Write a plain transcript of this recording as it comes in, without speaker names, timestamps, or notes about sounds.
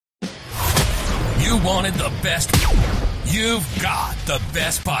You wanted the best. You've got the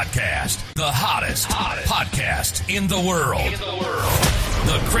best podcast. The hottest podcast in the world.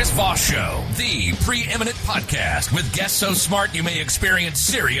 The Chris Voss Show. The preeminent podcast with guests so smart you may experience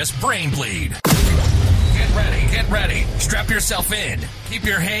serious brain bleed. Get ready. Strap yourself in. Keep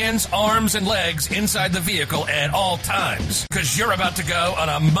your hands, arms, and legs inside the vehicle at all times, because you're about to go on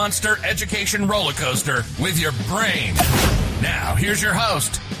a monster education roller coaster with your brain. Now, here's your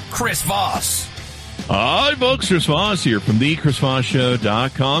host, Chris Voss. Hi, folks. Chris Voss here from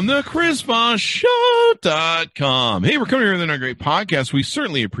thechrisvossshow.com, thechrisvossshow.com. Hey, we're coming here with another great podcast. We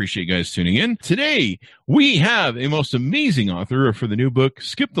certainly appreciate you guys tuning in. Today, we have a most amazing author for the new book,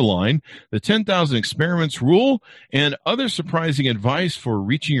 Skip the Line, The 10,000 Experiments Rule, and Other Surprising Advice for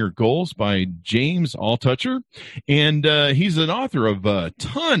Reaching Your Goals by James Altucher. And he's an author of a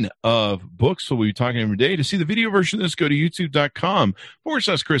ton of books, so we'll be talking to him today. To see the video version of this, go to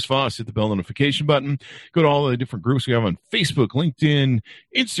youtube.com/Chris Voss. Hit the bell notification button. Go to all the different groups we have on Facebook, LinkedIn,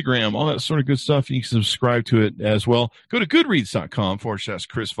 Instagram, all that sort of good stuff. You can subscribe to it as well. Go to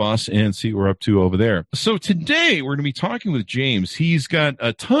goodreads.com/Chris Voss and see what we're up to over there. So today we're going to be talking with James. He's got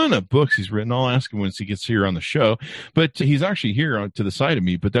a ton of books he's written. I'll ask him once he gets here on the show, but he's actually here to the side of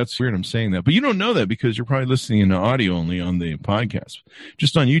me, but that's weird I'm saying that. But you don't know that because you're probably listening in audio only on the podcast.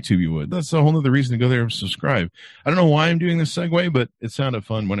 Just on YouTube you would. That's a whole other reason to go there and subscribe. I don't know why I'm doing this segue, but it sounded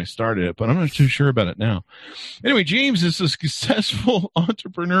fun when I started it, but I'm not too sure about it now. Anyway, James is a successful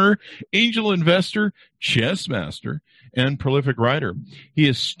entrepreneur, angel investor, chess master, and prolific writer. He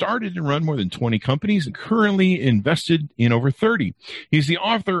has started and run more than 20 companies and currently invested in over 30. He's the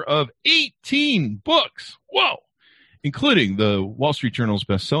author of 18 books. Whoa! Including the Wall Street Journal's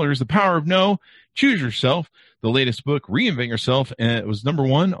bestsellers, The Power of No, Choose Yourself, the latest book, Reinvent Yourself, and it was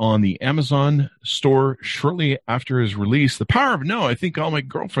 #1 on the Amazon store shortly after his release. The Power of No, I think all my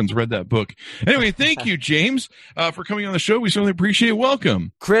girlfriends read that book. Anyway, thank you, James, for coming on the show. We certainly appreciate it.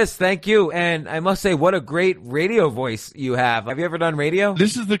 Welcome. Chris, thank you. And I must say, what a great radio voice you have. Have you ever done radio?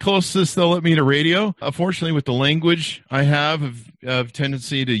 This is the closest they'll let me to radio. Unfortunately, with the language I have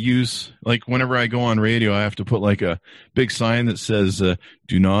tendency to use, like whenever I go on radio, I have to put like a big sign that says,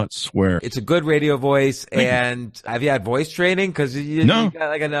 do not swear. It's a good radio voice. And have you had voice training? Because you got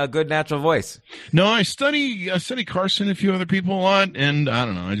like a good natural voice. No, I study Carson and a few other people a lot, and I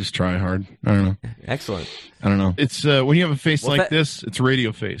don't know. I just try hard. I don't know. Excellent. I don't know. It's when you have a face like this, it's a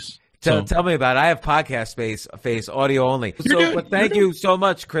radio face. Tell me about it. I have podcast face, audio only. But thank you so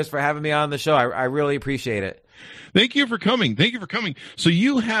much, Chris, for having me on the show. I really appreciate it. Thank you for coming. So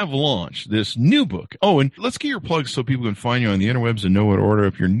you have launched this new book. Oh, and let's get your plugs so people can find you on the interwebs and know what to order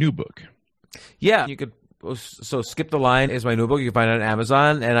up your new book. Yeah, you could. So Skip the Line is my new book. You can find it on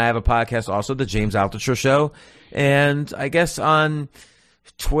Amazon. And I have a podcast also, The James Altucher Show. And I guess on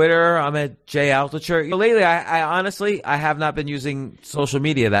Twitter, I'm at J Altucher. Lately, I honestly have not been using social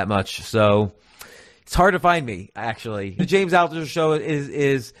media that much. So it's hard to find me, actually. The James Altucher Show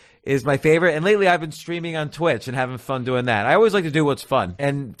is my favorite. And lately I've been streaming on Twitch and having fun doing that. I always like to do what's fun.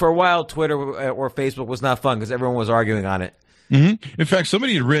 And for a while, Twitter or Facebook was not fun because everyone was arguing on it. Mm-hmm. In fact,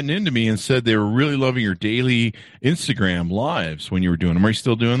 somebody had written into me and said they were really loving your daily Instagram lives when you were doing them. Are you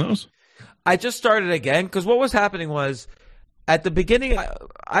still doing those? I just started again because what was happening was at the beginning,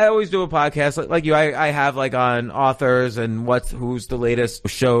 I always do a podcast like you. I have like on authors and who's the latest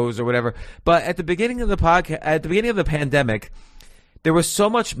shows or whatever. But at the beginning of the podcast, at the beginning of the pandemic, there was so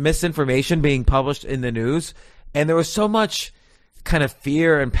much misinformation being published in the news, and there was so much kind of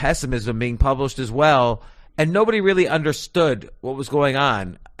fear and pessimism being published as well. And nobody really understood what was going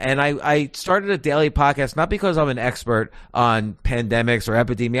on. And I started a daily podcast, not because I'm an expert on pandemics or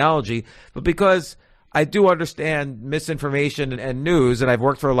epidemiology, but because I do understand misinformation and news, and I've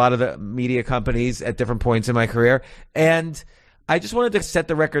worked for a lot of the media companies at different points in my career. And I just wanted to set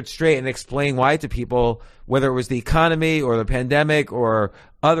the record straight and explain why to people, whether it was the economy or the pandemic or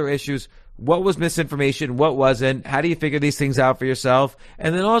other issues, what was misinformation, what wasn't, how do you figure these things out for yourself,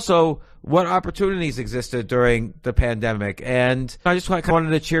 and then also what opportunities existed during the pandemic. And I just wanted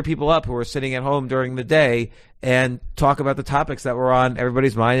to cheer people up who were sitting at home during the day and talk about the topics that were on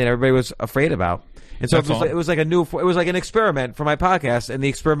everybody's mind and everybody was afraid about. And so it was like an experiment for my podcast, and the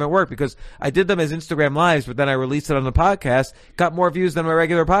experiment worked because I did them as Instagram Lives, but then I released it on the podcast, got more views than my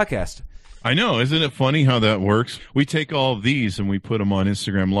regular podcast. I know. Isn't it funny how that works? We take all of these and we put them on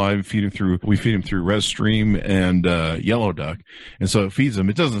Instagram Live, we feed them through Restream and Yellow Duck. And so it feeds them.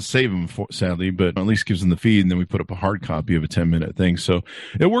 It doesn't save them, sadly, but at least gives them the feed. And then we put up a hard copy of a 10-minute thing. So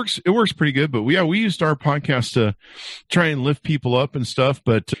it works pretty good. But we used our podcast to try and lift people up and stuff.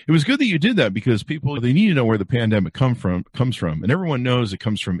 But it was good that you did that because people, they need to know where the pandemic comes from. And everyone knows it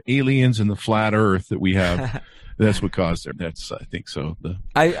comes from aliens and the flat earth that we have. That's what caused it. I think so.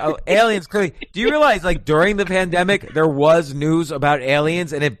 Aliens, clearly. Do you realize, like, during the pandemic, there was news about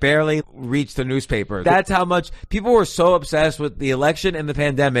aliens and it barely reached the newspapers? That's how much people were so obsessed with the election and the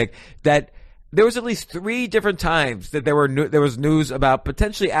pandemic that there was at least 3 different times that there was news about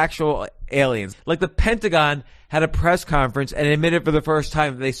potentially actual aliens. Like the Pentagon had a press conference and admitted for the first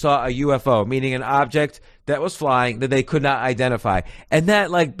time that they saw a UFO, meaning an object that was flying that they could not identify. And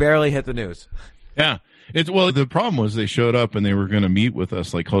that, like, barely hit the news. Yeah. The problem was they showed up and they were going to meet with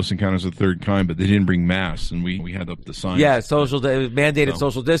us like Close Encounters of the Third Kind, but they didn't bring masks, and we had up the signs. Yeah, mandated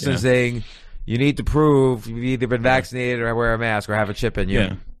social distancing. Yeah. You need to prove you've either been vaccinated or wear a mask or have a chip in you.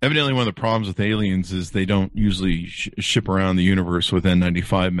 Yeah. Evidently, one of the problems with aliens is they don't usually ship around the universe with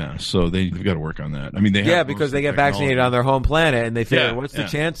N95 masks, so they've got to work on that. I mean, because they get vaccinated on their home planet, and they figure, what's the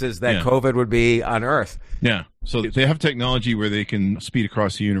chances that COVID would be on Earth? Yeah, so they have technology where they can speed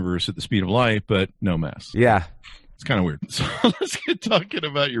across the universe at the speed of light, but no masks. Yeah. It's kind of weird. So let's get talking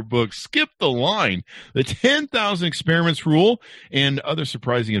about your book, Skip the Line, the 10,000 Experiments Rule, and other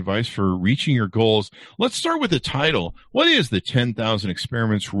surprising advice for reaching your goals. Let's start with the title. What is the 10,000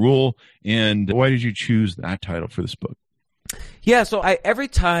 Experiments Rule, and why did you choose that title for this book? Yeah, so I've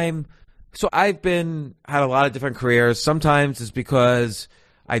had a lot of different careers. Sometimes it's because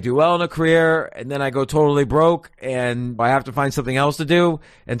I do well in a career and then I go totally broke and I have to find something else to do.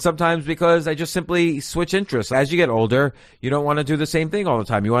 And sometimes because I just simply switch interests. As you get older, you don't want to do the same thing all the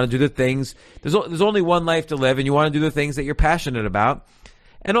time. You want to do the things, there's only one life to live, and you want to do the things that you're passionate about.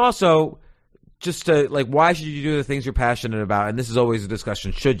 And also, just to, like, why should you do the things you're passionate about? And this is always a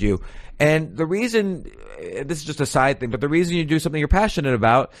discussion, should you? And the reason, this is just a side thing, but the reason you do something you're passionate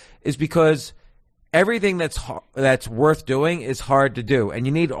about is because everything that's worth doing is hard to do, and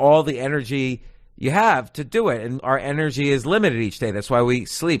you need all the energy you have to do it. And our energy is limited each day. That's why we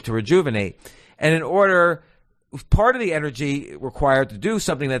sleep, to rejuvenate. And part of the energy required to do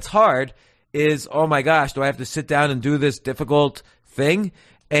something that's hard is, oh my gosh, do I have to sit down and do this difficult thing?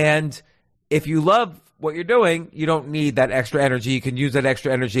 And if you love what you're doing, you don't need that extra energy. You can use that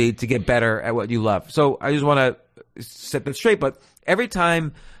extra energy to get better at what you love. So I just want to set that straight. But every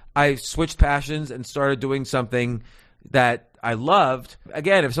time I switched passions and started doing something that I loved.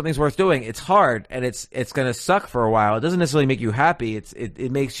 Again, if something's worth doing, it's hard and it's going to suck for a while. It doesn't necessarily make you happy.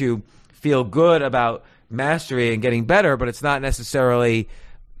 It makes you feel good about mastery and getting better, but it's not necessarily,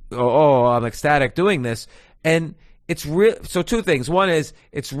 oh, I'm ecstatic doing this. And it's so 2 things. One is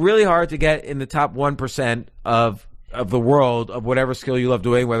it's really hard to get in the top 1% of the world of whatever skill you love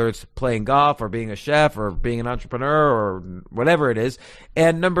doing, whether it's playing golf or being a chef or being an entrepreneur or whatever it is.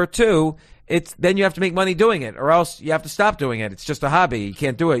 And number 2, then you have to make money doing it, or else you have to stop doing it. It's just a hobby. You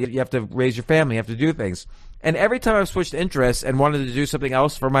can't do it. You have to raise your family. You have to do things. And every time I've switched interests and wanted to do something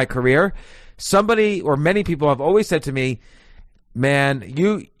else for my career, somebody or many people have always said to me, man,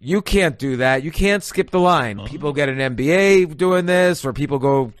 you can't do that. You can't skip the line. People get an MBA doing this, or people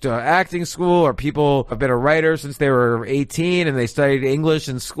go to acting school, or people have been a writer since they were 18 and they studied English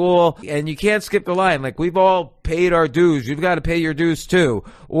in school, and you can't skip the line. Like, we've all paid our dues. You've got to pay your dues too.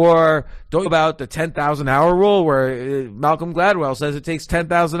 Or don't about the 10,000 hour rule, where Malcolm Gladwell says it takes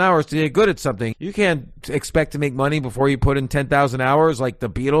 10,000 hours to get good at something. You can't expect to make money before you put in 10,000 hours like the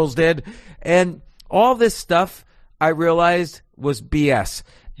Beatles did. And all this stuff I realized was BS.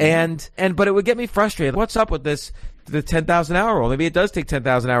 But it would get me frustrated. What's up with the 10,000 hour rule? Maybe it does take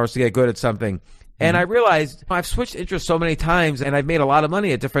 10,000 hours to get good at something. And I realized I've switched interests so many times, and I've made a lot of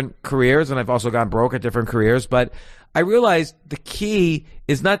money at different careers, and I've also gone broke at different careers. But I realized the key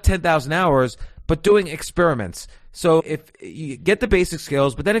is not 10,000 hours, but doing experiments. So if you get the basic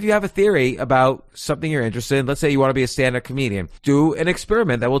skills, but then if you have a theory about something you're interested in, let's say you want to be a stand-up comedian, do an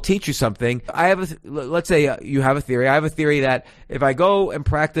experiment that will teach you something. Let's say you have a theory. I have a theory that if I go and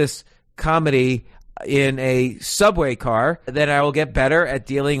practice comedy in a subway car, then I will get better at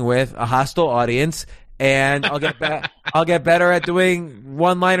dealing with a hostile audience, and I'll get better at doing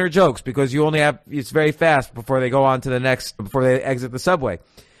one-liner jokes, because it's very fast before they go on to the next, before they exit the subway.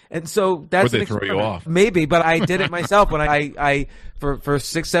 And so that's they throw you off. Maybe, but I did it myself when I for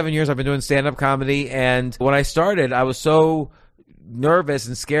 6-7 years I've been doing stand-up comedy, and when I started I was so nervous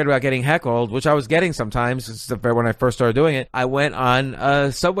and scared about getting heckled, which I was getting sometimes when I first started doing it, I went on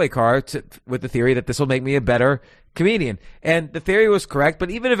a subway car with the theory that this will make me a better comedian. And the theory was correct,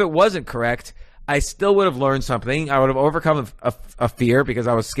 but even if it wasn't correct, I still would have learned something. I would have overcome a fear because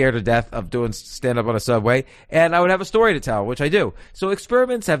I was scared to death of doing stand-up on a subway, and I would have a story to tell, which I do. So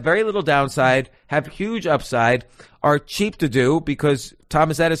experiments have very little downside, have huge upside, are cheap to do because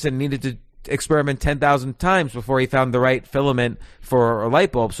Thomas Edison needed to experiment 10,000 times before he found the right filament for a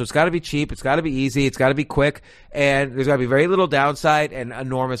light bulb. So it's got to be cheap, it's got to be easy, it's got to be quick, and there's got to be very little downside and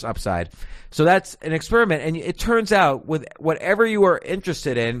enormous upside. So that's an experiment, and it turns out with whatever you are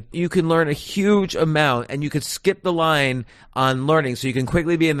interested in, you can learn a huge amount, and you could skip the line on learning, so you can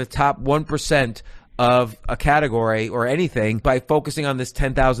quickly be in the top 1% of a category or anything by focusing on this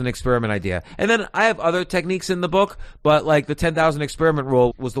 10,000 experiment idea. And then I have other techniques in the book, but like the 10,000 experiment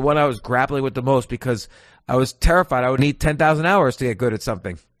rule was the one I was grappling with the most because I was terrified I would need 10,000 hours to get good at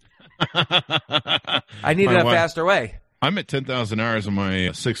something. I needed a faster way. I'm at 10,000 hours and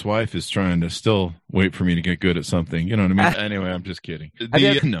my sixth wife is trying to still wait for me to get good at something. You know what I mean? Anyway, I'm just kidding.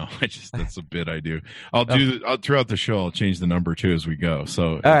 No, that's a bit I do. Throughout the show, I'll change the number too as we go.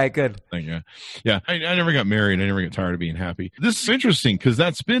 So, all right, good. Yeah. I never got married. I never got tired of being happy. This is interesting because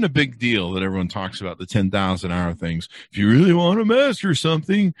that's been a big deal that everyone talks about, the 10,000 hour things. If you really want to master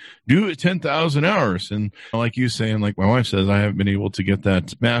something, do it 10,000 hours. And like you saying, like my wife says, I haven't been able to get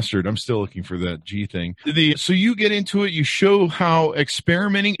that mastered. I'm still looking for that G thing. So you get into it. You show how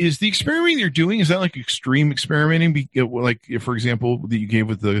experimenting is the experimenting you're doing. Is that like extreme experimenting? Like, for example, that you gave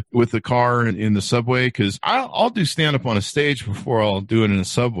with the car in the subway? Because I'll do stand up on a stage before I'll do it in a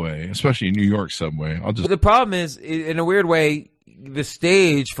subway, especially in New York subway. The problem is, in a weird way, the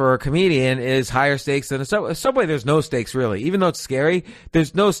stage for a comedian is higher stakes than a subway. There's no stakes really, even though it's scary.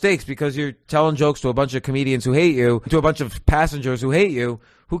 There's no stakes because you're telling jokes to a bunch of comedians who hate you, to a bunch of passengers who hate you.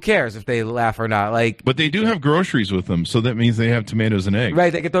 Who cares if they laugh or not? But they do have groceries with them, so that means they have tomatoes and eggs.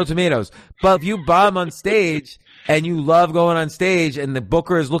 Right, they can throw tomatoes. But if you bomb on stage and you love going on stage and the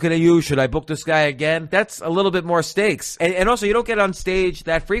booker is looking at you, should I book this guy again? That's a little bit more stakes. And also, you don't get on stage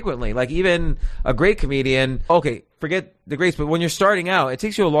that frequently. Like, even a great comedian, okay, forget the greats, but when you're starting out, it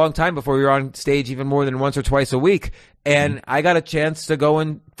takes you a long time before you're on stage even more than once or twice a week. And I got a chance to go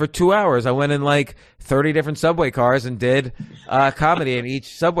in for 2 hours. I went in like 30 different subway cars and did comedy in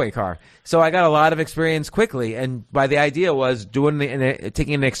each subway car. So I got a lot of experience quickly. And the idea was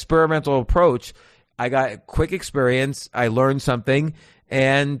taking an experimental approach. I got quick experience. I learned something,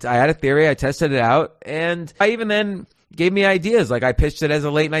 and I had a theory. I tested it out, and I even then gave me ideas. Like, I pitched it as a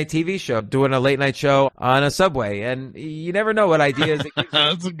late night TV show, doing a late night show on a subway, and you never know what ideas it gives you.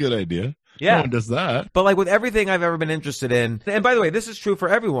 That's a good idea. Yeah. No one does that. But like with everything I've ever been interested in, and by the way, this is true for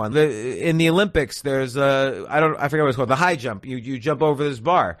everyone. In the Olympics, there's I forget what it's called, the high jump. You jump over this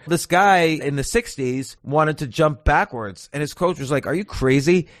bar. This guy in the 60s wanted to jump backwards, and his coach was like, "Are you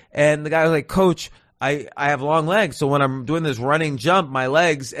crazy?" And the guy was like, "Coach, I have long legs, so when I'm doing this running jump, my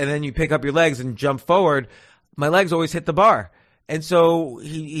legs, and then you pick up your legs and jump forward, my legs always hit the bar." And so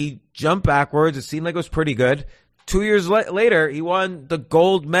he jumped backwards. It seemed like it was pretty good. 2 years later, he won the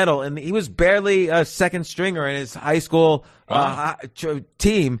gold medal, and he was barely a second stringer in his high school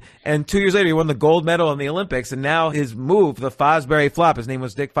team. And 2 years later, he won the gold medal in the Olympics. And now his move, the Fosbury flop, his name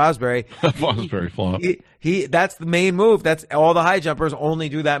was Dick Fosbury. Fosbury flop. That's the main move. That's all the high jumpers only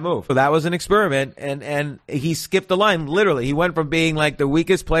do that move. So that was an experiment, and he skipped the line. Literally, he went from being like the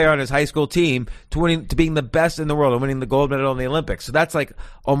weakest player on his high school team to being the best in the world and winning the gold medal in the Olympics. So that's like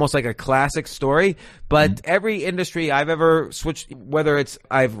almost like a classic story. But every industry I've ever switched, whether it's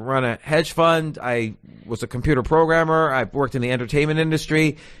I've run a hedge fund, I was a computer programmer, I've worked in the entertainment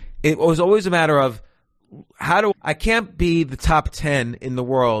industry, it was always a matter of I can't be the top 10 in the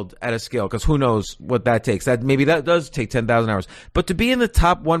world at a skill, because who knows what that takes. Maybe that does take 10,000 hours. But to be in the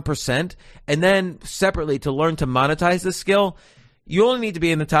top 1% and then separately to learn to monetize the skill, you only need to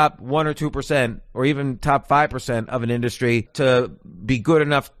be in the top 1 or 2% or even top 5% of an industry to be good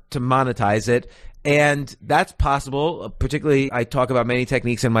enough to monetize it. And that's possible. Particularly, I talk about many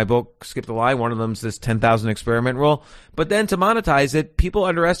techniques in my book, Skip the Line. One of them is this 10,000 experiment rule. But then to monetize it, people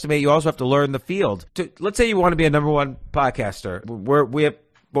underestimate you also have to learn the field. Let's say you want to be a number one podcaster. We have,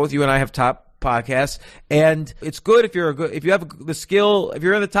 both you and I have top podcasts, and it's good if you have the skill, if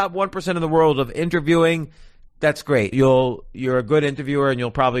you're in the top 1% of the world of interviewing, that's great. You're a good interviewer and you'll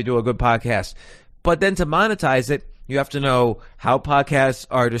probably do a good podcast. But then to monetize it, you have to know how podcasts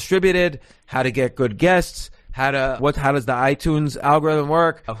are distributed, how to get good guests, how does the iTunes algorithm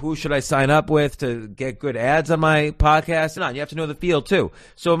work? Who should I sign up with to get good ads on my podcast? And on. You have to know the field too.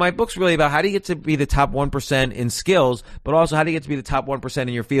 So my book's really about how do you get to be the top 1% in skills, but also how do you get to be the top 1% in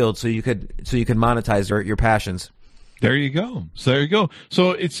your field so you can monetize your passions. There you go.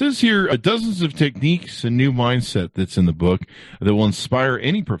 So it says here dozens of techniques and new mindset that's in the book that will inspire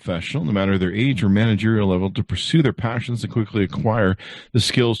any professional, no matter their age or managerial level, to pursue their passions and quickly acquire the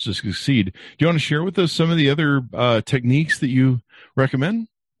skills to succeed. Do you want to share with us some of the other techniques that you recommend?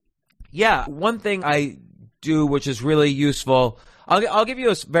 Yeah. One thing I do, which is really useful, I'll give you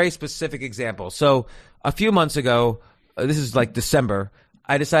a very specific example. So a few months ago, this is like December,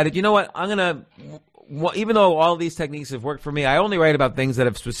 I decided, you know what, even though all these techniques have worked for me, I only write about things that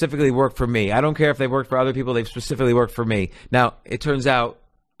have specifically worked for me. I don't care if they've worked for other people, they've specifically worked for me. Now, it turns out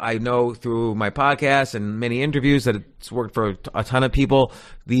I know through my podcast and many interviews that it's worked for a ton of people,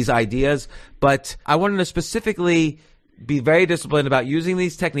 these ideas. But I wanted to specifically be very disciplined about using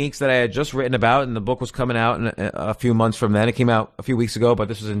these techniques that I had just written about, and the book was coming out in a few months from then. It came out a few weeks ago, but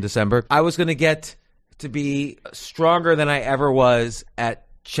this was in December. I was going to get to be stronger than I ever was at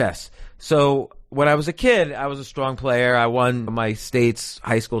chess. So when I was a kid, I was a strong player. I won my state's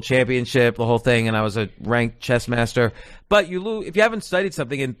high school championship, the whole thing, and I was a ranked chess master. But you lose if you haven't studied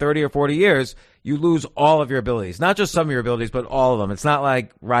something in 30 or 40 years, you lose all of your abilities. Not just some of your abilities, but all of them. It's not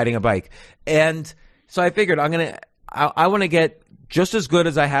like riding a bike. And so I figured I want to get just as good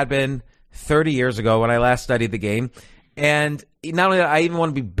as I had been 30 years ago when I last studied the game. And not only that, I even want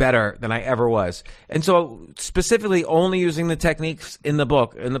to be better than I ever was. And so specifically only using the techniques in the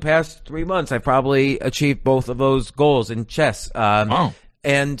book. In the past 3 months, I've probably achieved both of those goals in chess. Wow.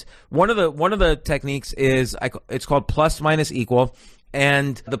 And one of the techniques is, it's called plus minus equal.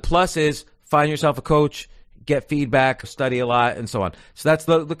 And the plus is find yourself a coach, get feedback, study a lot, and so on. So that's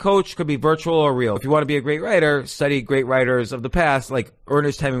the coach could be virtual or real. If you want to be a great writer, study great writers of the past, like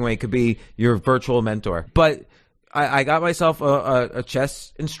Ernest Hemingway could be your virtual mentor. But I got myself a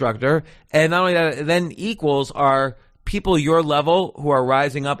chess instructor, and not only that, then equals are people your level who are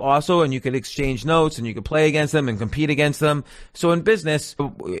rising up also, and you could exchange notes, and you could play against them and compete against them. So in business,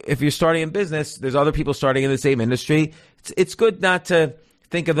 if you're starting in business, there's other people starting in the same industry. It's good not to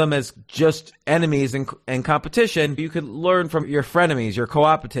think of them as just enemies and competition. You could learn from your frenemies, your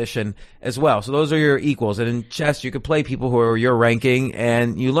co-opetition as well. So those are your equals. And in chess, you could play people who are your ranking,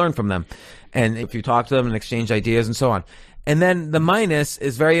 and you learn from them. And if you talk to them and exchange ideas and so on. And then the minus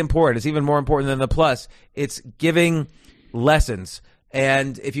is very important. It's even more important than the plus. It's giving lessons.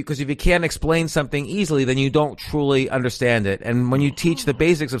 And because if you can't explain something easily, then you don't truly understand it. And when you teach the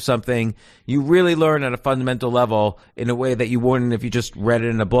basics of something, you really learn at a fundamental level in a way that you wouldn't if you just read it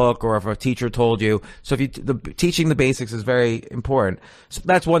in a book or if a teacher told you. So teaching the basics is very important. So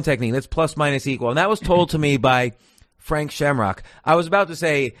that's one technique. That's plus minus equal. And that was told to me by Frank Shamrock. I was about to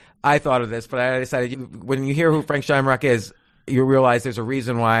say I thought of this, but I decided when you hear who Frank Shamrock is, you realize there's a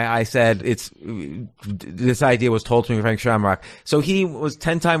reason why I said this idea was told to me by Frank Shamrock. So he was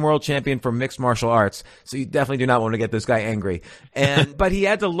 10-time world champion for mixed martial arts. So you definitely do not want to get this guy angry. But he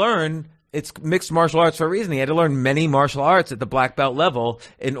had to learn it's mixed martial arts for a reason. He had to learn many martial arts at the black belt level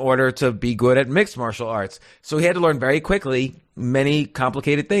in order to be good at mixed martial arts. So he had to learn very quickly many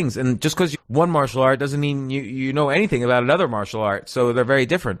complicated things. And just because one martial art doesn't mean you know anything about another martial art. So they're very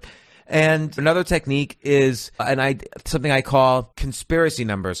different. And another technique is something I call conspiracy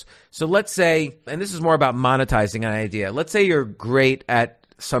numbers. So let's say, and this is more about monetizing an idea. Let's say you're great at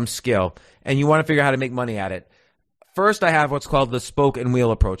some skill and you want to figure out how to make money at it. First, I have what's called the spoke and wheel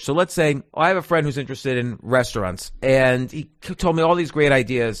approach. So let's say I have a friend who's interested in restaurants, and he told me all these great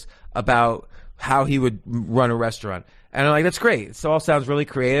ideas about how he would run a restaurant. And I'm like, that's great. It all sounds really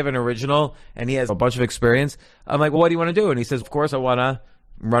creative and original, and he has a bunch of experience. I'm like, well, what do you want to do? And he says, of course, I want to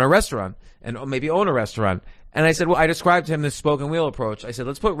run a restaurant and maybe own a restaurant. And I said, well, I described to him this spoke and wheel approach. I said,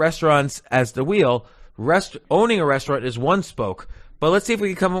 let's put restaurants as the wheel. Owning a restaurant is one spoke. But let's see if we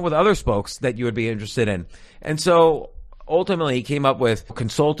can come up with other spokes that you would be interested in. And so ultimately he came up with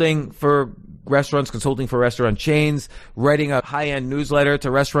consulting for restaurants, consulting for restaurant chains, writing a high-end newsletter to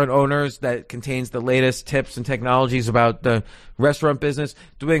restaurant owners that contains the latest tips and technologies about the restaurant business,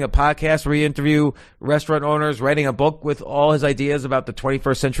 doing a podcast where he interview restaurant owners, writing a book with all his ideas about the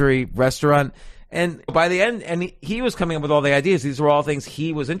 21st century restaurant. And by the end, and he was coming up with all the ideas. These were all things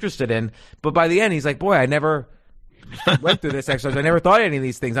he was interested in. But by the end, he's like, boy, I never went through this exercise. I never thought of any of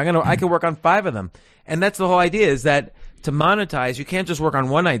these things. I can work on 5 of them. And that's the whole idea, is that to monetize, you can't just work on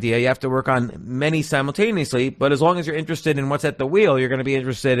one idea. You have to work on many simultaneously. But as long as you're interested in what's at the wheel, you're going to be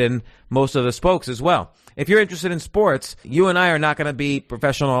interested in most of the spokes as well. If you're interested in sports, you and I are not going to be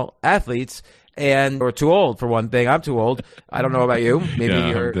professional athletes. or too old for one thing. I'm too old. I don't know about you. Maybe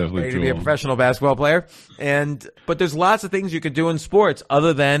you're ready to be a professional basketball player. But there's lots of things you could do in sports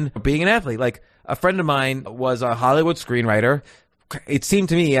other than being an athlete. Like a friend of mine was a Hollywood screenwriter. It seemed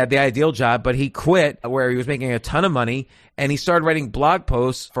to me he had the ideal job, but he quit where he was making a ton of money, and he started writing blog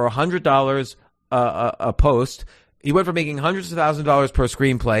posts for $100 a post. He went from making hundreds of thousands of dollars per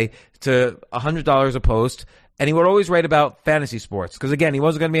screenplay to $100 a post, and he would always write about fantasy sports because, again, he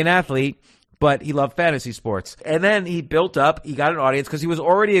wasn't going to be an athlete, but he loved fantasy sports. And then he built up, he got an audience because he was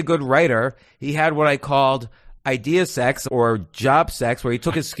already a good writer. He had what I called idea sex or job sex, where he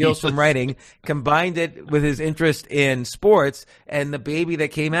took his skills from writing, combined it with his interest in sports, and the baby that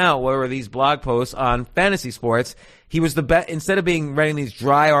came out were these blog posts on fantasy sports. He was the best. Instead of writing these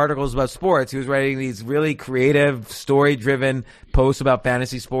dry articles about sports, he was writing these really creative, story-driven posts about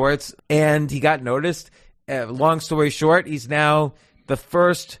fantasy sports, and he got noticed. Long story short, he's now the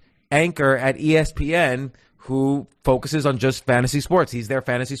first anchor at ESPN who focuses on just fantasy sports. He's their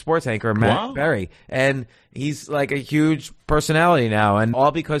fantasy sports anchor, Matt Berry. And he's like a huge personality now. And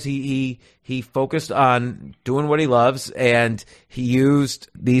all because he focused on doing what he loves, and he used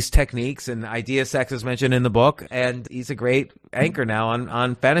these techniques and idea sex as mentioned in the book. And he's a great anchor now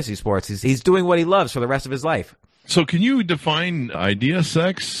on fantasy sports. He's doing what he loves for the rest of his life. So can you define idea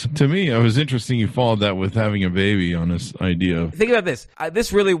sex? To me, it was interesting you followed that with having a baby on this idea. Think about this.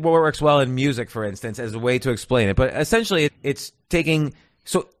 This really works well in music, for instance, as a way to explain it. But essentially, it's taking...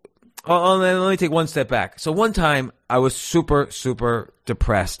 So let me take one step back. So one time, I was super, super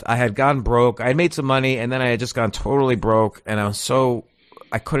depressed. I had gone broke. I had made some money, and then I had just gone totally broke. And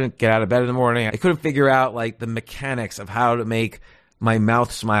I couldn't get out of bed in the morning. I couldn't figure out, like, the mechanics of how to make my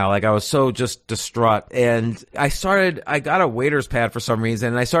mouth smile. Like, I was so just distraught. And I got a waiter's pad for some reason,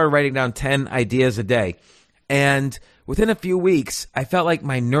 and I started writing down 10 ideas a day. And within a few weeks, I felt like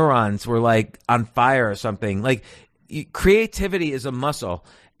my neurons were like on fire or something. Like, creativity is a muscle.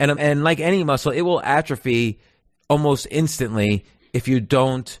 And like any muscle, it will atrophy almost instantly if you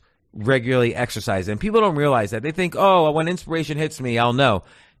don't regularly exercise. And people don't realize that. They think, oh, when inspiration hits me, I'll know.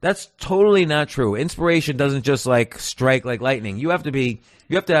 That's totally not true. Inspiration doesn't just like strike like lightning. You have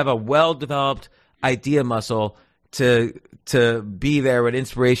to have a well-developed idea muscle to be there when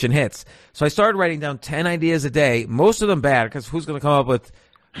inspiration hits. So I started writing down 10 ideas a day, most of them bad, because who's going to come up with,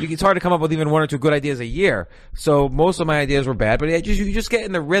 it's hard to come up with even one or two good ideas a year. So most of my ideas were bad, but you just get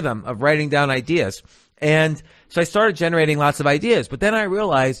in the rhythm of writing down ideas. And so I started generating lots of ideas, but then I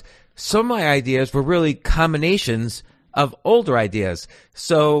realized some of my ideas were really combinations of older ideas.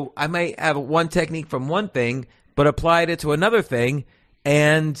 So I might have one technique from one thing, but applied it to another thing,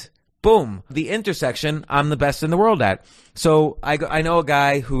 and boom, the intersection I'm the best in the world at. So I know a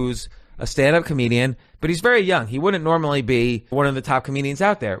guy who's a stand-up comedian, but he's very young. He wouldn't normally be one of the top comedians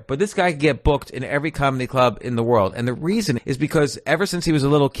out there. But this guy could get booked in every comedy club in the world. And the reason is because ever since he was a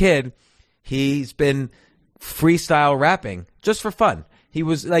little kid, he's been freestyle rapping just for fun. He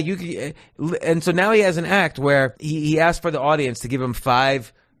was like, and so now he has an act where he asked for the audience to give him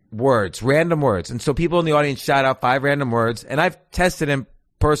 5 words, random words. And so people in the audience shout out 5 random words. And I've tested him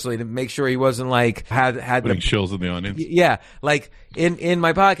personally to make sure he wasn't like, had the chills in the audience. Yeah. Like in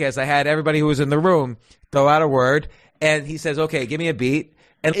my podcast, I had everybody who was in the room throw out a word, and he says, okay, give me a beat.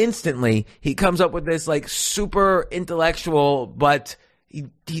 And instantly he comes up with this like super intellectual, but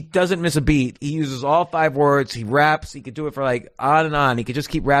he doesn't miss a beat. He uses all 5 words. He raps. He could do it for like on and on. He could just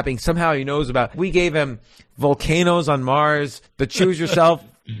keep rapping. Somehow he knows about. We gave him volcanoes on Mars, the Choose Yourself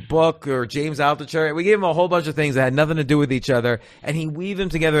book, or James Altucher. We gave him a whole bunch of things that had nothing to do with each other, and he weaved them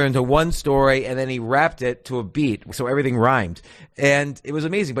together into one story, and then he rapped it to a beat, so everything rhymed. And it was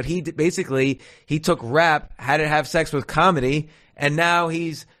amazing. But he took rap, had it have sex with comedy, and now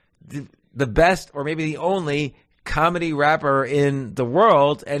he's the best, or maybe the only comedy rapper in the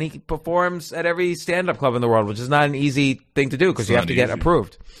world, and he performs at every stand-up club in the world, which is not an easy thing to do because you have to get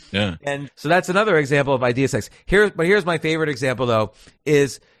approved. Yeah. And so that's another example of idea sex. Here's my favorite example, though,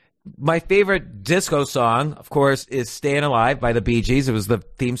 is my favorite disco song, of course, is Stayin' Alive by the Bee Gees. It was the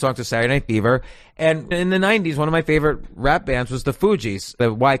theme song to Saturday Night Fever. And in the 90s, one of my favorite rap bands was the Fugees.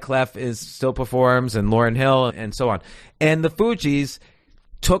 The Wyclef still performs, and Lauryn Hill, and so on. And the Fugees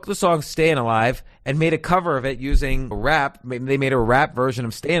took the song Stayin' Alive and made a cover of it using rap. They made a rap version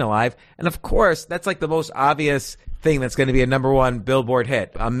of Stayin' Alive. And of course, that's like the most obvious thing that's going to be a #1 Billboard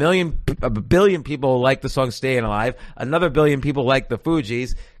hit. A billion people like the song Stayin' Alive. Another billion people like the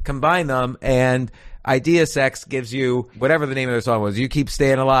Fugees. Combine them, and Idea Sex gives you whatever the name of the song was. You keep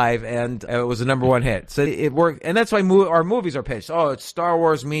staying alive, and it was a #1 hit. So it worked, and that's why our movies are pitched. Oh, it's Star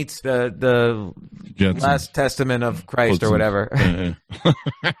Wars meets the Last Testament of Christ or whatever.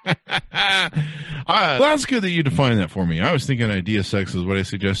 That's good that you define that for me. I was thinking idea sex is what I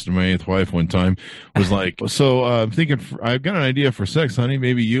suggested to my 8th wife one time. Was like, so I'm thinking, I've got an idea for sex, honey.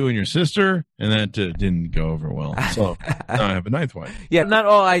 Maybe you and your sister. And that didn't go over well. So now I have a 9th wife. Yeah, not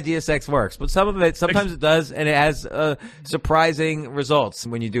all idea sex works, but sometimes it does, and it has surprising results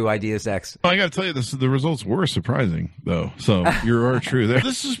when you do idea sex. I got to tell you, the results were surprising, though. So you are true there.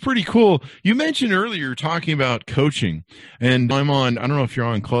 This is pretty cool. You mentioned earlier talking about coaching, and I don't know if you're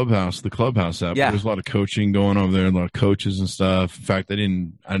on Clubhouse, the Clubhouse app. Yeah. There's a lot of coaching going over there, a lot of coaches and stuff. In fact,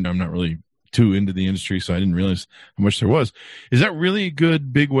 I'm not really too into the industry, so I didn't realize how much there was. Is that really a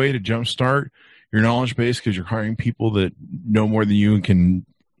good big way to jumpstart your knowledge base, because you're hiring people that know more than you and can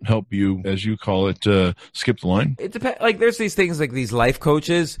help you, as you call it, skip the line? It depends. Like, there's these things like these life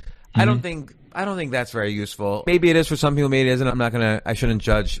coaches. I don't think that's very useful. Maybe it is for some people, maybe it isn't. I shouldn't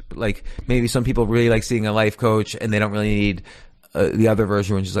judge. Like, maybe some people really like seeing a life coach and they don't really need the other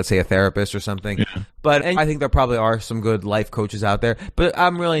version, which is, let's say, a therapist or something. Yeah. But I think there probably are some good life coaches out there. But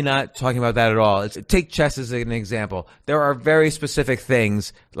I'm really not talking about that at all. Take chess as an example. There are very specific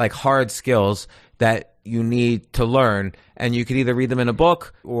things, like hard skills, that you need to learn. And you could either read them in a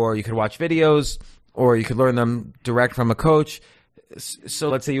book, or you could watch videos, or you could learn them direct from a coach. So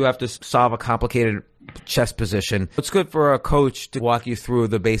let's say you have to solve a complicated chess position. It's good for a coach to walk you through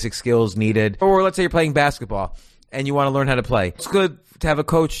the basic skills needed. Or let's say you're playing basketball and you want to learn how to play. It's good to have a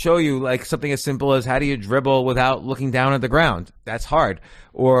coach show you, like, something as simple as how do you dribble without looking down at the ground. That's hard.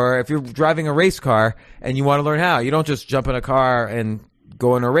 Or if you're driving a race car and you want to learn how, you don't just jump in a car and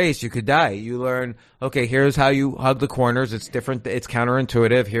go in a race. You could die. You learn, okay, here's how you hug the corners. It's different. It's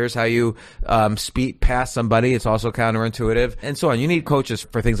counterintuitive. Here's how you speed past somebody. It's also counterintuitive, and so on. You need coaches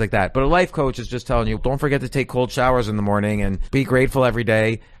for things like that. But a life coach is just telling you, don't forget to take cold showers in the morning and be grateful every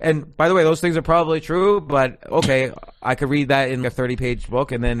day. And by the way, those things are probably true, but okay, I could read that in a 30-page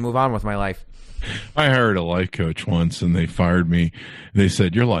book and then move on with my life. I hired a life coach once, and they fired me. They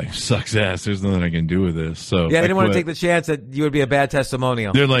said, your life sucks ass. There's nothing I can do with this. So yeah, I didn't want to take the chance that you would be a bad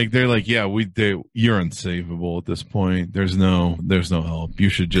testimonial. They're like, yeah, you're unsavable at this point. There's no help. You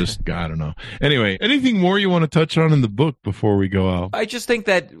should just, I don't know. Anyway, anything more you want to touch on in the book before we go out? I just think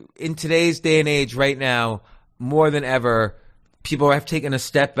that in today's day and age, right now, more than ever, people have taken a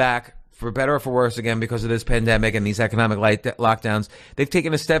step back, for better or for worse, again, because of this pandemic and these economic lockdowns. They've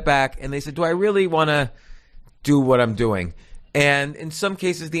taken a step back and they said, do I really want to do what I'm doing? And in some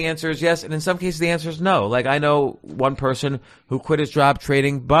cases, the answer is yes. And in some cases, the answer is no. Like, I know one person who quit his job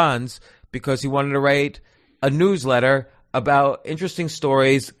trading bonds because he wanted to write a newsletter about interesting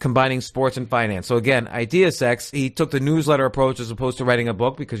stories combining sports and finance. So again, idea sex. He took the newsletter approach as opposed to writing a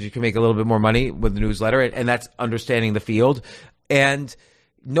book, because you can make a little bit more money with the newsletter, and that's understanding the field. And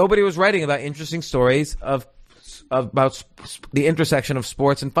nobody was writing about interesting stories about the intersection of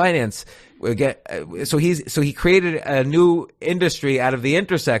sports and finance. Again, so he created a new industry out of the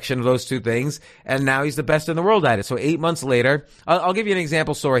intersection of those two things, and now he's the best in the world at it. So 8 months later, I'll give you an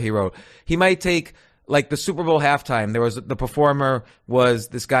example story he wrote. He might take, like, the Super Bowl halftime. The performer was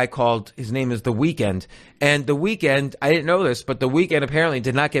this guy called, his name is The Weeknd. And The Weeknd, I didn't know this, but The Weeknd apparently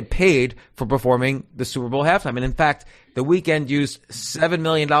did not get paid for performing the Super Bowl halftime. And in fact, The Weeknd used $7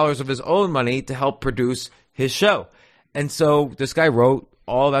 million of his own money to help produce his show. And so this guy wrote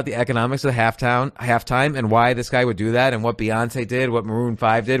all about the economics of halftime and why this guy would do that, and what Beyonce did, what Maroon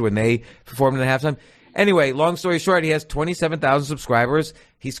 5 did when they performed in the halftime. Anyway, long story short, he has 27,000 subscribers.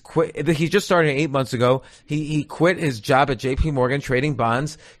 He's quit. He just started 8 months ago. He quit his job at JP Morgan trading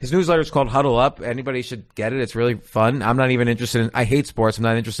bonds. His newsletter is called Huddle Up. Anybody should get it. It's really fun. I'm not even interested in, I hate sports. I'm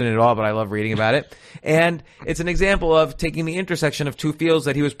not interested in it at all, but I love reading about it. And it's an example of taking the intersection of two fields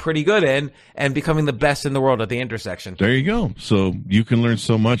that he was pretty good in and becoming the best in the world at the intersection. There you go. So you can learn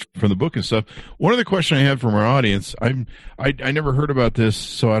so much from the book and stuff. One other question I had from our audience, I never heard about this,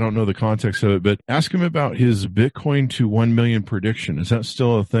 so I don't know the context of it, but ask him about his Bitcoin to 1 million prediction. Is that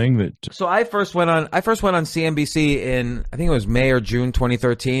still a thing that? So I first went on CNBC in, I think it was May or June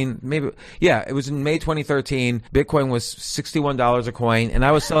 2013. Maybe, yeah, it was in May 2013. Bitcoin was $61 a coin, and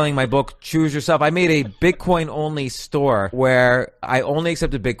I was selling my book, Choose Yourself. I made a Bitcoin only store where I only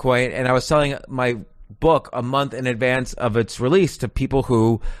accepted Bitcoin, and I was selling my book a month in advance of its release to people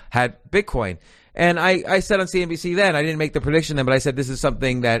who had Bitcoin. And I said on CNBC then, I didn't make the prediction then, but I said this is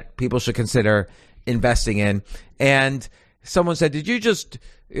something that people should consider investing in. And someone said,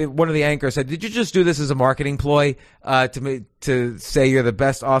 one of the anchors said, did you just do this as a marketing ploy to say you're the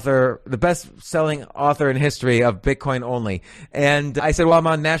best author, the best selling author in history of Bitcoin only? And I said, well, I'm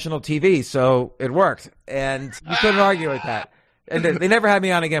on national TV, so it worked. And you couldn't argue with that. And they never had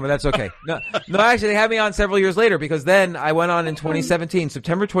me on again, but that's okay. No, actually, they had me on several years later because then I went on in 2017,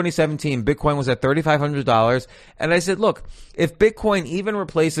 September 2017, Bitcoin was at $3,500. And I said, look, if Bitcoin even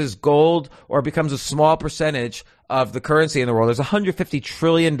replaces gold or becomes a small percentage of the currency in the world, there's $150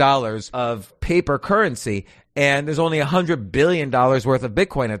 trillion of paper currency, and there's only $100 billion worth of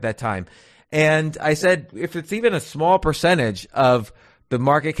Bitcoin at that time. And I said, if it's even a small percentage of the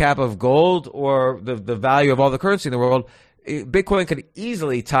market cap of gold or the value of all the currency in the world, Bitcoin could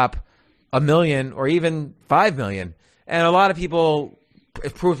easily top 1 million or even 5 million. And a lot of people,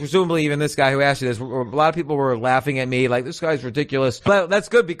 presumably even this guy who asked you this, a lot of people were laughing at me like, this guy's ridiculous. But that's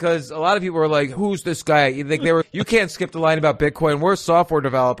good because a lot of people were like, who's this guy? You can't skip the line about Bitcoin. We're software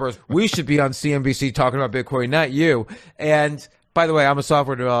developers. We should be on CNBC talking about Bitcoin, not you. And by the way, I'm a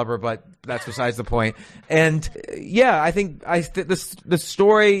software developer, but that's besides the point. And yeah, I think the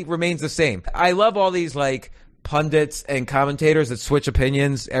story remains the same. I love all these like pundits and commentators that switch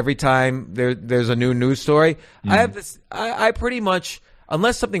opinions every time there's a new news story. I have this. I pretty much,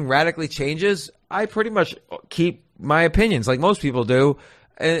 unless something radically changes, I pretty much keep my opinions like most people do,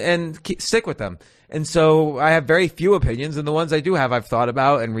 and stick with them. And so I have very few opinions, and the ones I do have, I've thought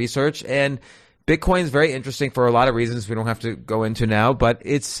about and researched. And Bitcoin is very interesting for a lot of reasons we don't have to go into now, but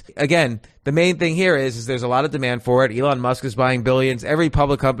it's, again, the main thing here is there's a lot of demand for it. Elon Musk is buying billions. Every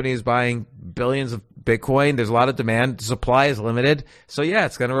public company is buying billions of Bitcoin. There's a lot of demand. The supply is limited. So yeah,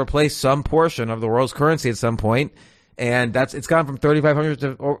 it's going to replace some portion of the world's currency at some point. And it's gone from 3,500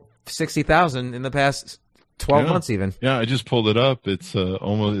 to 60,000 in the past 12 months even. Yeah, I just pulled it up. It's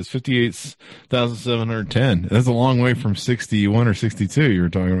it's 58,710. That's a long way from 61 or 62 you were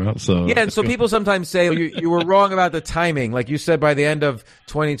talking about. So yeah, and so people sometimes say you were wrong about the timing, like you said by the end of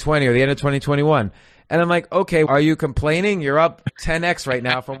 2020 or the end of 2021. And I'm like, okay, are you complaining? You're up 10x right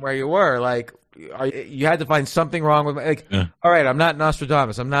now from where you were. Like, you had to find something wrong with all right, I'm not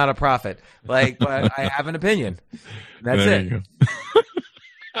Nostradamus. I'm not a prophet. Like, but I have an opinion. That's it.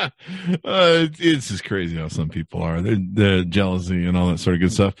 It's just crazy how some people are. The jealousy and all that sort of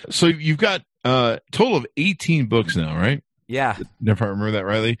good stuff. So you've got a total of 18 books now, right? Yeah. If I remember that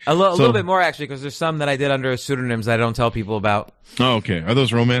rightly. A little bit more, actually, because there's some that I did under pseudonyms that I don't tell people about. Oh, okay. Are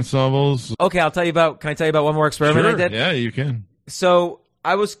those romance novels? Okay, can I tell you about one more experiment I did? Yeah, you can. So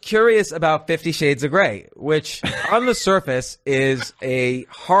I was curious about 50 Shades of Grey, which on the surface is a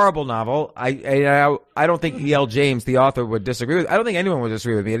horrible novel. I don't think E.L. James, the author, would disagree with. I don't think anyone would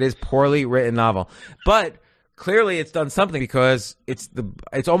disagree with me. It is poorly written novel, but clearly it's done something because it's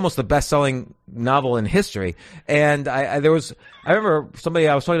almost the best-selling novel in history. And I remember I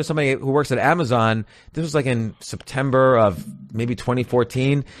was talking to somebody who works at Amazon. This was like in September of maybe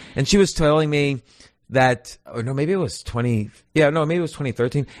 2014, and she was telling me that, maybe it was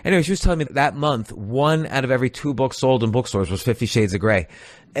 2013. Anyway, she was telling me that month, 1 out of every 2 books sold in bookstores was 50 Shades of Grey,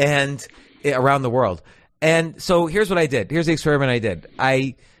 and around the world. And so here's what I did. Here's the experiment I did.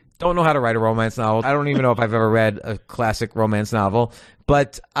 I don't know how to write a romance novel. I don't even know if I've ever read a classic romance novel,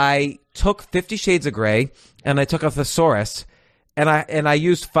 but I took 50 Shades of Grey and I took a thesaurus. And I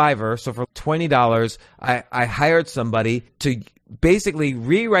used Fiverr. So for $20, I hired somebody to basically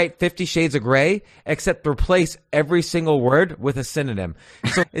rewrite 50 Shades of Grey, except replace every single word with a synonym.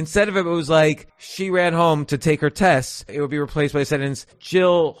 So instead of it was like, she ran home to take her tests, it would be replaced by the sentence,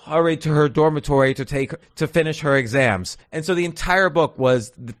 Jill hurried to her dormitory to finish her exams. And so the entire book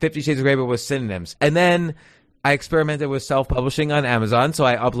was the 50 Shades of Grey, but with synonyms. And then I experimented with self-publishing on Amazon, so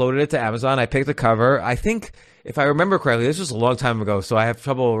I uploaded it to Amazon. I picked a cover. I think, if I remember correctly, this was a long time ago, so I have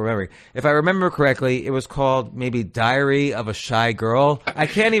trouble remembering. If I remember correctly, it was called maybe Diary of a Shy Girl. I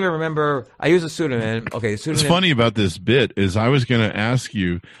can't even remember. I used a pseudonym. Okay, pseudonym. What's funny about this bit is I was going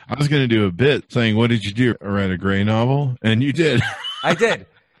to do a bit saying, what did you do? I read a Gray novel, and you did. I did.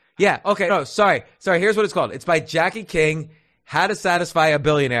 Yeah, okay, no, sorry. Here's what it's called. It's by Jackie King. How to Satisfy a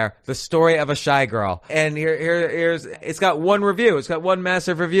Billionaire, the story of a shy girl. And here's, it's got one review. It's got one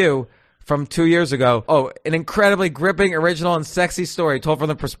massive review from 2 years ago. Oh, an incredibly gripping, original, and sexy story told from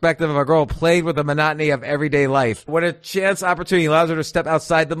the perspective of a girl plagued with the monotony of everyday life. When a chance opportunity allows her to step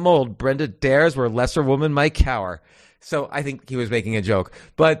outside the mold, Brenda dares where lesser women might cower. So I think he was making a joke.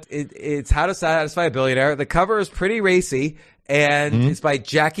 But it's How to Satisfy a Billionaire. The cover is pretty racy, and it's by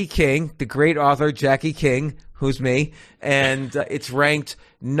Jackie King, the great author Jackie King, who's me, and it's ranked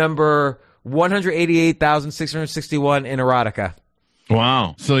number 188,661 in erotica.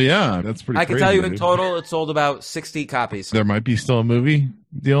 Wow. So yeah, that's pretty I can crazy, tell you in total, it sold about 60 copies. There might be still a movie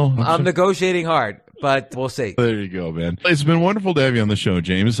deal. I'm negotiating hard, but we'll see. There you go, man. It's been wonderful to have you on the show,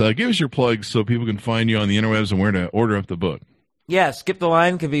 James. Give us your plugs so people can find you on the interwebs and where to order up the book. Yeah, Skip the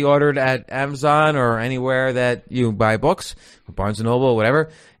Line can be ordered at Amazon or anywhere that you buy books, Barnes & Noble, whatever.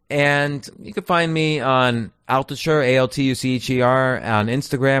 And you can find me on Altucher, Altucher, on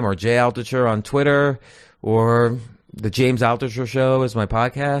Instagram, or J Altucher on Twitter, or The James Altucher Show is my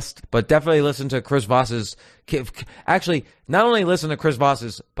podcast. But definitely listen to Chris Voss's... Actually, not only listen to Chris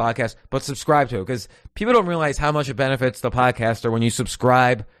Voss's podcast, but subscribe to it, because people don't realize how much it benefits the podcaster when you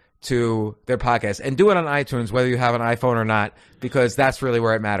subscribe to their podcast. And do it on iTunes, whether you have an iPhone or not, because that's really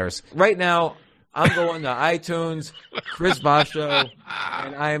where it matters. Right now, I'm going to iTunes, Chris Voss Show,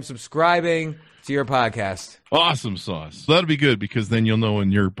 and I am subscribing to your podcast. Awesome sauce. That'll be good, because then you'll know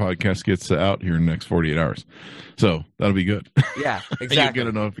when your podcast gets out here in the next 48 hours. So that'll be good. Yeah, exactly. You'll get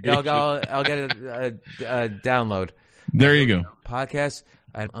a notification. I'll get a download. There you go. Podcast.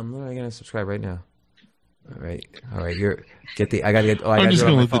 I'm literally going to subscribe right now. All right. Here, get the. I gotta get. Oh, I'm just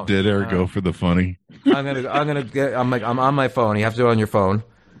gonna let the dead air go for the funny. I'm on my phone. You have to do it on your phone.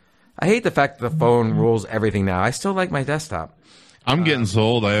 I hate the fact that the phone rules everything now. I still like my desktop. I'm getting so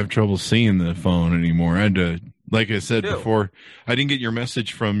old, I have trouble seeing the phone anymore. I had to, like I said before, I didn't get your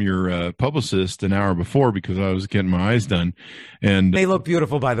message from your publicist an hour before because I was getting my eyes done. And they look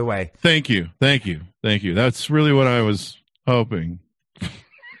beautiful, by the way. Thank you. That's really what I was hoping.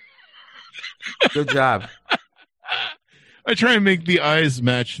 Good job. I try and make the eyes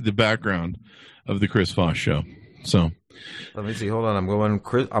match the background of the Chris Voss Show. So let me see. Hold on.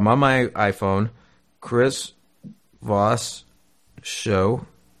 I'm on my iPhone. Chris Voss Show.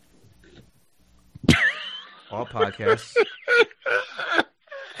 All podcasts.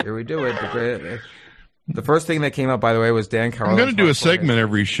 Here we do it. The first thing that came up, by the way, was Dan Carlin. I'm going to do a segment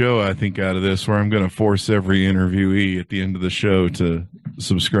every show, I think, out of this, where I'm going to force every interviewee at the end of the show to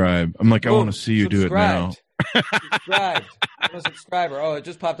subscribe. I'm like, I want to see you do it now. Subscribed. I'm a subscriber. Oh, it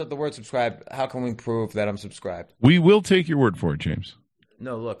just popped up the word subscribe. How can we prove that I'm subscribed? We will take your word for it, James.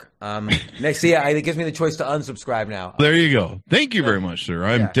 No, look. Next, it gives me the choice to unsubscribe now. There you go. Thank you very much, sir.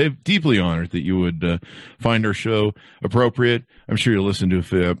 I'm deeply honored that you would find our show appropriate. I'm sure you'll listen to a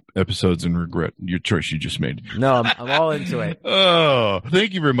few episodes and regret your choice you just made. No, I'm all into it. Oh,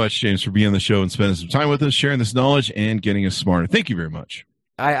 thank you very much, James, for being on the show and spending some time with us, sharing this knowledge, and getting us smarter. Thank you very much.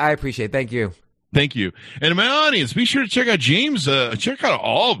 I appreciate it. Thank you. Thank you. And in my audience, be sure to check out James. Check out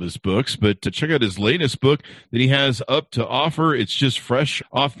all of his books, but to check out his latest book that he has up to offer. It's just fresh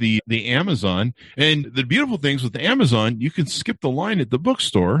off the Amazon. And the beautiful things with Amazon, you can skip the line at the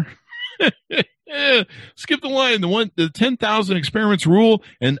bookstore. Skip the line, the 10,000 experiments rule,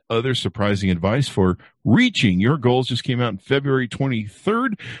 and other surprising advice for reaching your goals just came out on February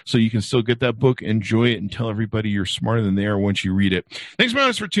 23rd. So you can still get that book, enjoy it, and tell everybody you're smarter than they are once you read it. Thanks very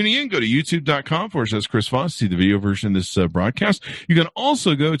much for tuning in. Go to youtube.com/Chris Voss, see the video version of this broadcast. You can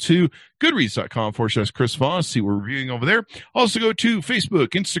also go to goodreads.com/Chris Voss, see what we're reviewing over there. Also go to Facebook,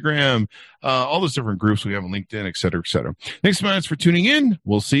 Instagram, all those different groups we have on LinkedIn, et cetera, et cetera. Thanks so much for tuning in.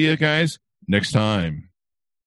 We'll see you guys next time.